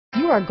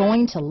are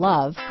going to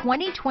love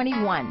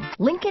 2021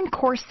 Lincoln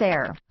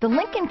Corsair. The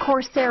Lincoln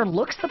Corsair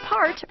looks the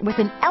part with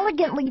an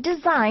elegantly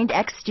designed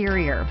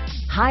exterior.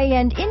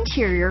 High-end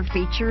interior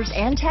features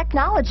and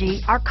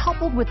technology are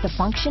coupled with the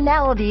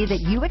functionality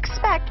that you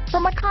expect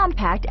from a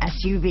compact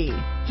SUV.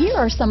 Here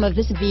are some of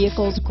this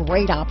vehicle's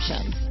great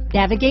options: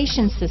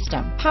 navigation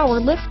system,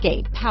 power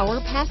liftgate, power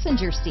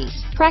passenger seat,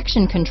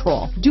 traction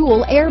control,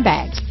 dual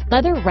airbags,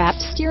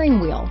 leather-wrapped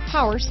steering wheel,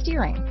 power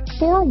steering,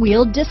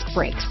 four-wheel disc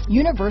brakes,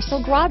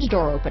 universal garage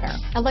door opener,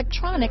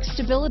 electronic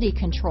stability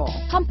control,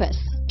 compass,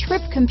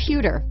 trip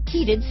computer,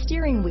 heated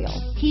steering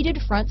wheel, heated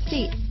front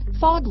seats,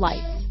 fog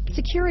lights,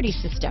 security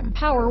system,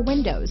 power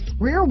windows,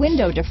 rear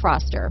window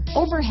defroster,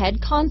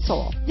 overhead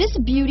console. This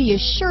beauty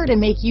is sure to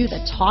make you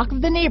the talk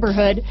of the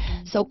neighborhood,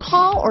 so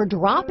call or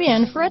drop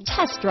in for a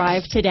test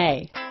drive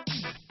today.